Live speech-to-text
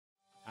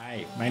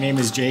My name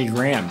is Jay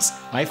Grams.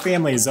 My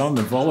family has owned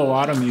the Volo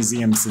Auto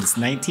Museum since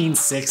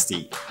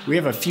 1960. We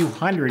have a few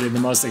hundred of the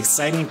most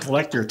exciting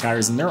collector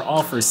cars, and they're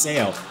all for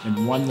sale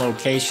in one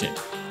location.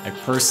 I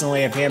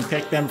personally have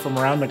handpicked them from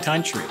around the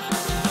country.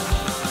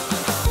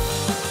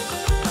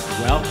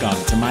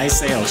 Welcome to my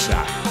sales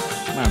shop.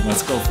 Come on,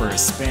 let's go for a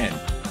spin.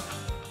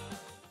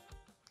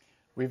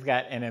 We've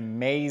got an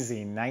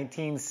amazing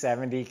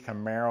 1970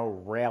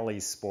 Camaro Rally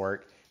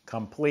Sport,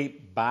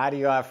 complete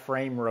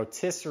body-off-frame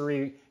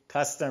rotisserie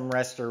custom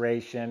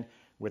restoration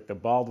with the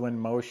Baldwin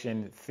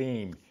Motion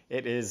theme.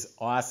 It is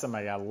awesome.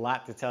 I got a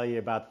lot to tell you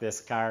about this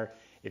car.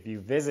 If you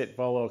visit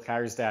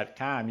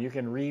volocars.com, you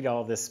can read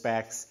all the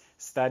specs,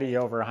 study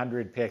over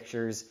 100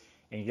 pictures,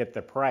 and get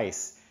the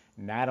price.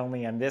 Not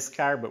only on this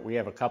car, but we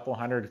have a couple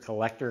hundred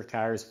collector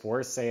cars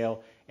for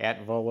sale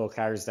at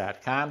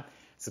volocars.com.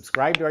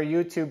 Subscribe to our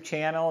YouTube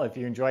channel if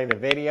you enjoy the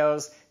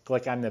videos.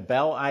 Click on the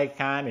bell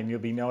icon and you'll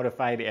be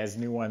notified as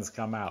new ones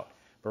come out.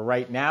 But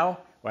right now,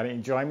 why don't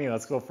you join me?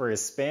 Let's go for a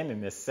spin in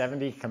this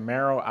 70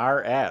 Camaro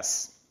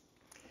RS.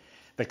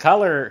 The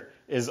color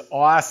is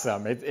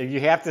awesome. You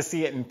have to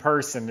see it in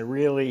person to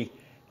really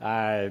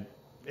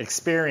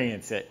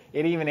experience it.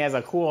 It even has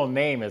a cool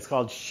name. It's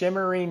called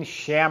Shimmering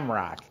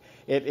Shamrock.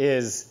 It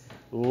is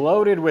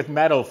loaded with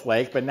metal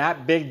flake, but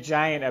not big,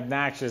 giant,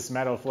 obnoxious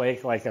metal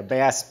flake like a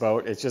bass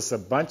boat. It's just a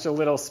bunch of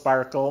little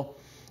sparkle.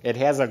 It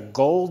has a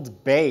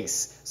gold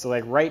base. So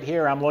like right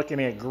here, I'm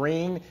looking at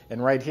green,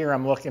 and right here,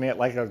 I'm looking at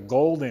like a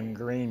golden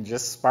green,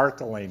 just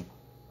sparkling.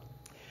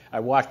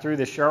 I walked through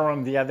the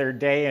showroom the other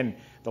day, and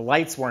the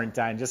lights weren't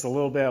on, just a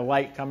little bit of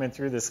light coming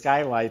through the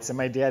skylights, and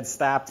my dad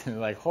stopped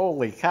and like,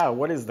 holy cow,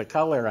 what is the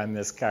color on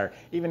this car?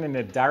 Even in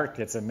the dark,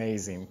 it's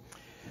amazing.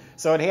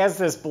 So it has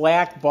this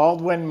black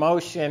Baldwin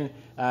Motion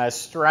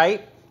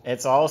stripe.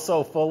 It's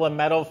also full of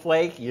metal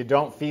flake. You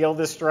don't feel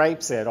the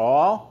stripes at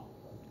all.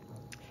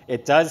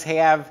 It does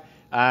have,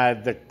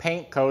 the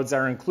paint codes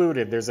are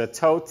included. There's a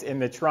tote in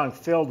the trunk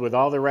filled with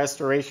all the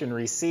restoration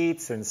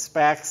receipts and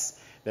specs.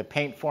 The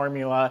paint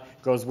formula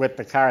goes with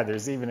the car.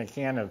 There's even a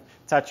can of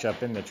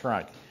touch-up in the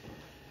trunk.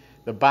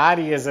 The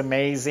body is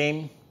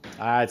amazing.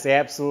 It's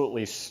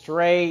absolutely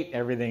straight.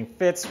 Everything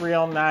fits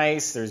real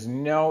nice. There's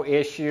no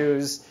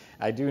issues.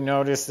 I do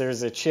notice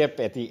there's a chip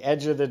at the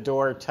edge of the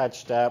door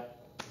touched up.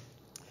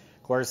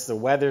 Of course, the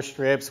weather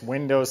strips,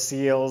 window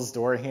seals,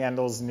 door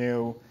handles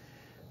new.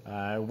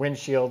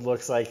 Windshield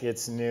looks like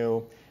it's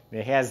new.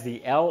 It has the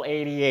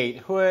L88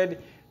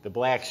 hood, the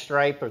black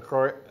stripe, of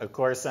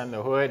course, on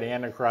the hood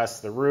and across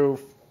the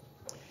roof.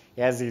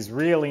 It has these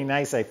really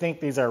nice, I think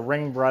these are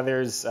Ring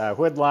Brothers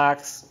hood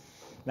locks.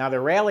 Now the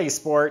Rally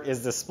Sport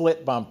is the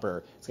split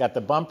bumper. It's got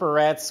the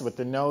bumperettes with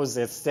the nose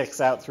that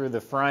sticks out through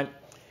the front.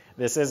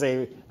 This is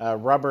a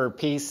rubber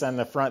piece on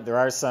the front. There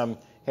are some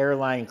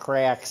hairline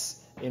cracks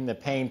in the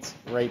paint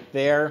right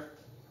there.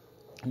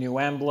 New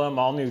emblem,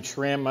 all new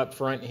trim up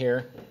front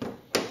here.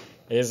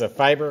 It is a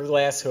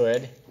fiberglass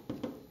hood.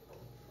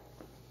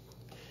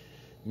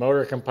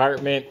 Motor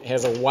compartment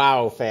has a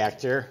wow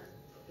factor.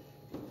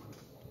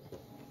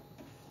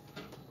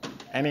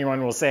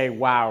 Anyone will say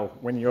wow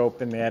when you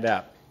open that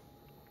up.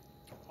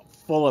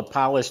 Full of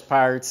polished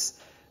parts,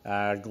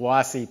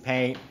 glossy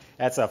paint.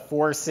 That's a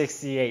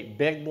 468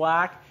 big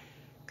block,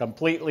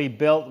 completely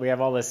built. We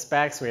have all the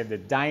specs. We have the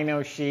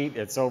dyno sheet.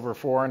 It's over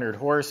 400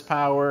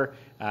 horsepower.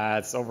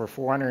 It's over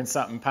 400 and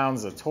something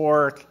pounds of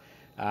torque.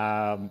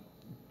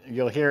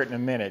 You'll hear it in a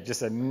minute.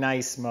 Just a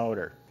nice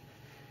motor.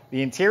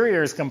 The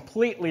interior is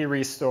completely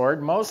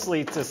restored,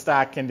 mostly to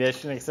stock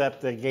condition,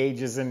 except the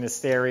gauges in the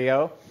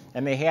stereo.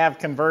 And they have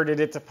converted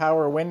it to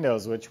power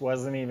windows, which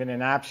wasn't even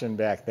an option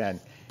back then.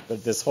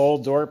 But this whole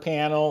door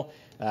panel,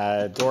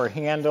 door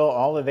handle,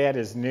 all of that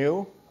is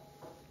new.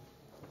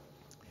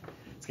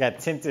 It's got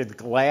tinted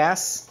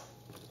glass.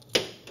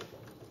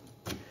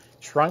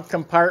 Trunk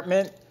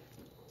compartment.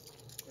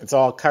 It's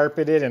all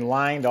carpeted and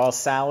lined, all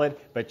solid.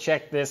 But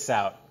check this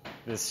out.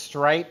 The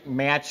stripe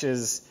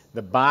matches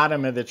the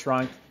bottom of the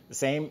trunk, the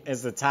same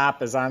as the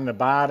top is on the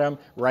bottom,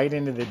 right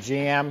into the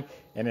jamb,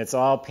 and it's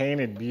all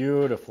painted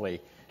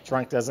beautifully.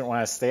 Trunk doesn't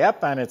want to stay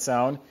up on its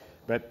own,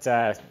 but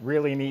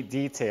really neat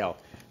detail.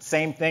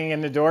 Same thing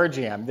in the door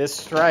jamb. This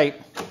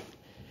stripe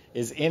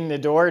is in the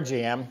door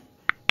jamb.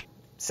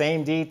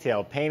 Same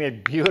detail,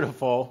 painted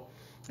beautiful.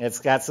 It's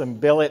got some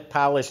billet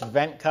polished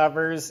vent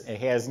covers. It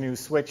has new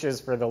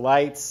switches for the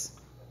lights.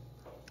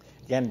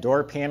 Again,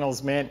 door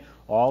panels mint.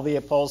 All the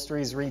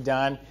upholstery is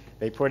redone.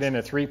 They put in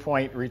a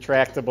 3-point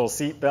retractable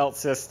seat belt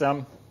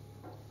system.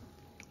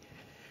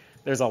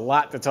 There's a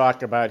lot to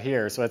talk about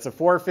here. So it's a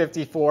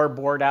 454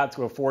 bored out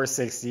to a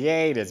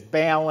 468. It's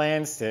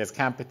balanced. It has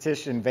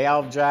competition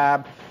valve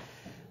job.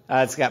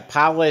 It's got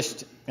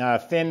polished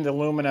thinned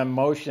aluminum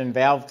Motion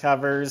valve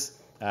covers,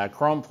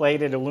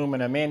 chrome-plated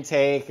aluminum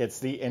intake. It's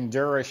the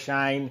Endura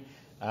Shine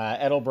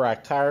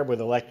Edelbrock carb with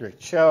electric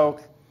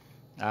choke.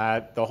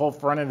 The whole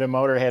front of the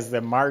motor has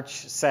the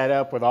March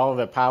setup with all of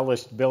the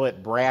polished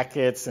billet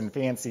brackets and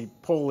fancy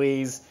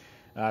pulleys.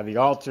 The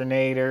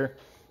alternator.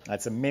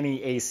 That's a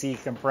mini AC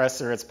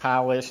compressor. It's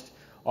polished.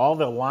 All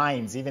the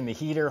lines, even the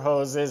heater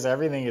hoses,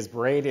 everything is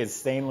braided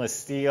stainless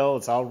steel.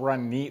 It's all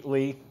run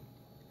neatly.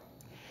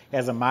 It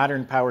has a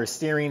modern power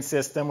steering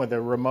system with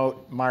a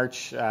remote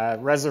march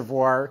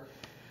reservoir,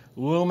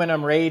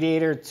 aluminum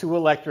radiator, 2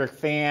 electric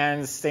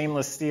fans,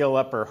 stainless steel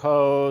upper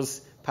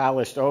hose,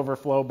 polished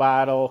overflow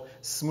bottle,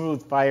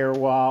 smooth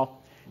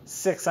firewall,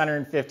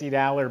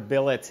 $650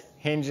 billet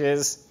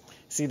hinges.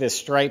 See the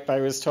stripe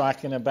I was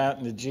talking about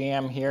in the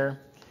jamb here?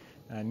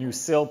 New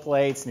sill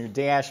plates, new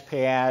dash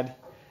pad,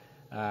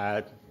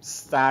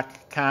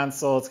 stock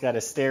console. It's got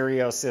a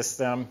stereo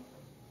system.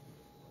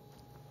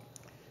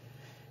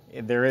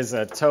 There is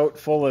a tote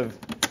full of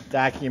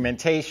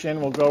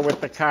documentation. We'll go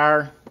with the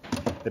car.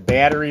 The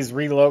battery's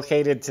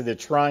relocated to the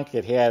trunk.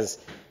 It has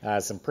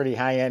some pretty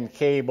high-end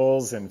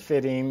cables and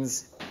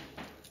fittings.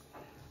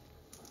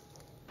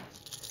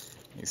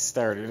 You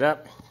start it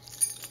up.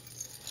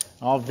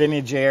 All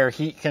vintage air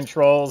heat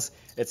controls.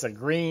 It's a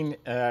green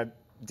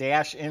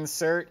dash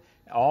insert.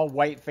 All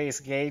white face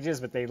gauges,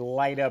 but they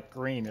light up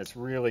green. It's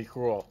really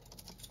cool.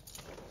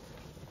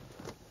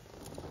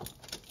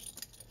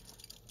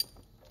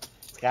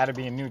 It's got to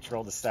be in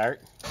neutral to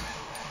start.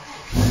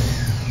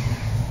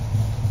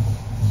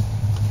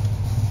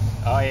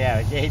 Oh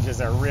yeah, the gauges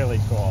are really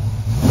cool.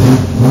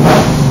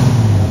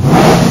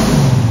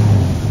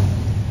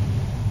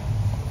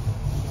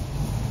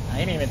 I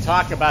didn't even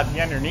talk about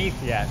the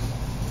underneath yet.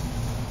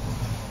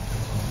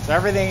 So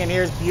everything in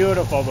here is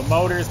beautiful. The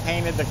motor's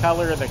painted the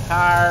color of the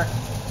car.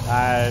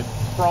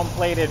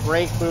 Chrome-plated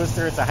brake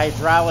booster. It's a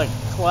hydraulic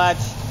clutch.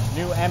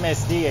 New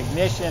MSD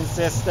ignition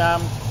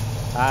system.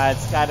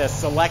 It's got a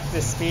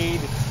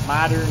select-to-speed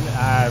modern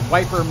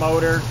wiper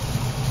motor.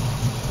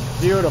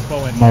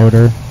 Beautiful in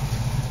motor. Here.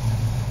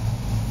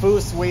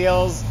 Foose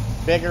wheels,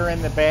 bigger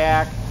in the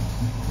back.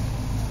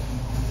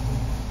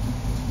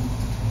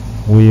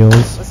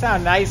 Wheels. Look how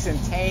nice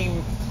and tame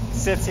it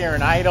sits here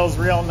and idles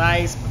real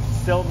nice, but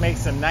still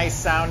makes some nice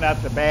sound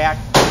out the back.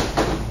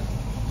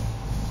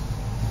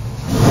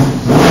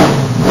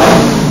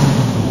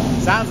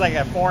 Sounds like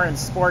a foreign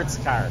sports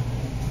car.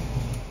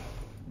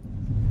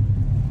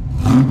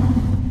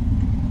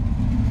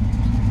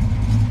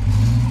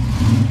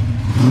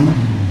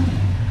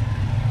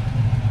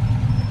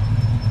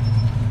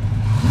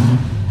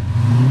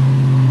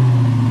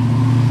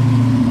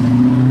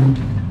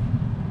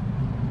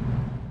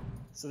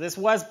 So this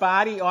was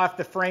body off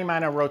the frame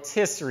on a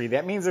rotisserie.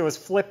 That means it was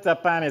flipped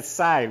up on its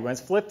side. When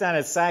it's flipped on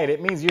its side, it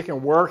means you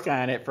can work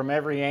on it from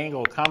every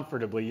angle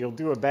comfortably. You'll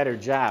do a better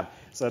job.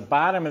 So the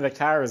bottom of the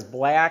car is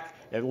black.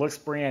 It looks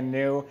brand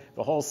new.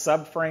 The whole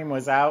subframe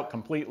was out,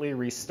 completely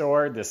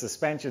restored. The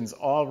suspension's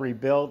all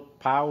rebuilt,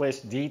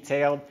 polished,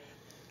 detailed.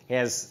 It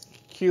has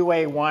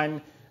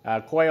QA1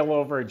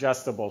 coilover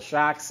adjustable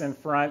shocks in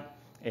front.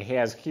 It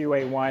has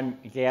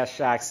QA1 gas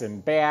shocks in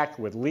back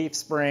with leaf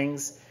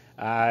springs.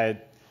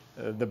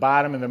 The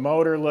bottom of the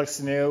motor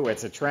looks new.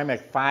 It's a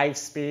Tremec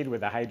 5-speed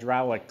with a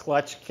hydraulic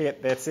clutch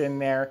kit that's in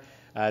there.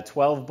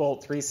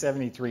 12-bolt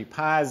 373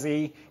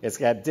 posi. It's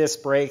got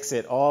disc brakes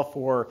at all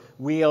 4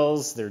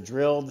 wheels. They're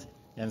drilled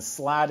and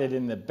slotted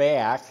in the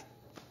back.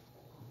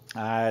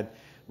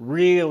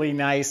 Really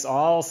nice,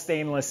 all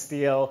stainless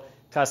steel,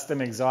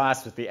 custom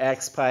exhaust with the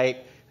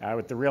X-pipe,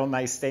 with the real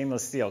nice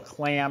stainless steel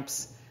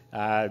clamps.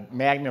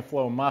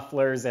 MagnaFlow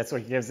mufflers. That's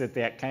what gives it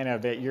that kind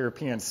of that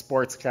European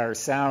sports car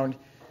sound.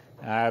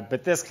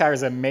 But this car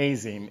is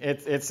amazing.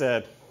 It's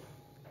a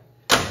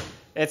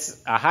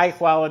high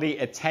quality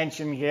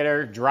attention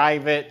getter.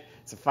 Drive it.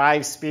 It's a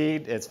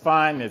 5-speed. It's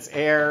fun. It's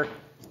air,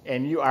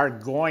 and you are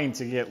going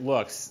to get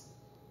looks.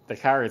 The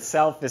car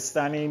itself is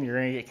stunning. You're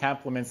going to get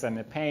compliments on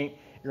the paint.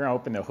 You're going to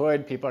open the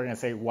hood. People are going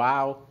to say,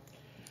 "Wow."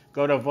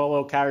 Go to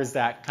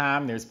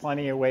volocars.com. There's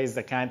plenty of ways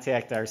to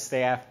contact our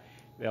staff.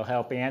 They'll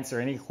help answer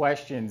any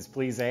questions.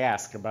 Please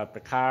ask about the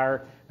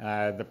car,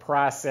 the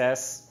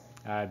process.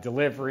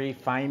 Delivery,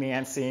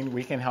 financing,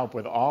 we can help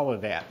with all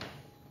of that.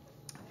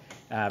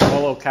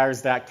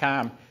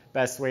 Volocars.com,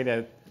 best way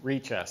to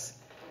reach us.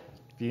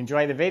 If you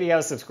enjoy the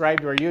video, subscribe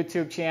to our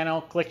YouTube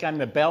channel, click on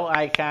the bell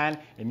icon,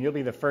 and you'll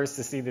be the first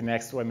to see the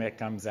next one that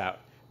comes out.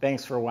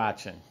 Thanks for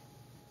watching.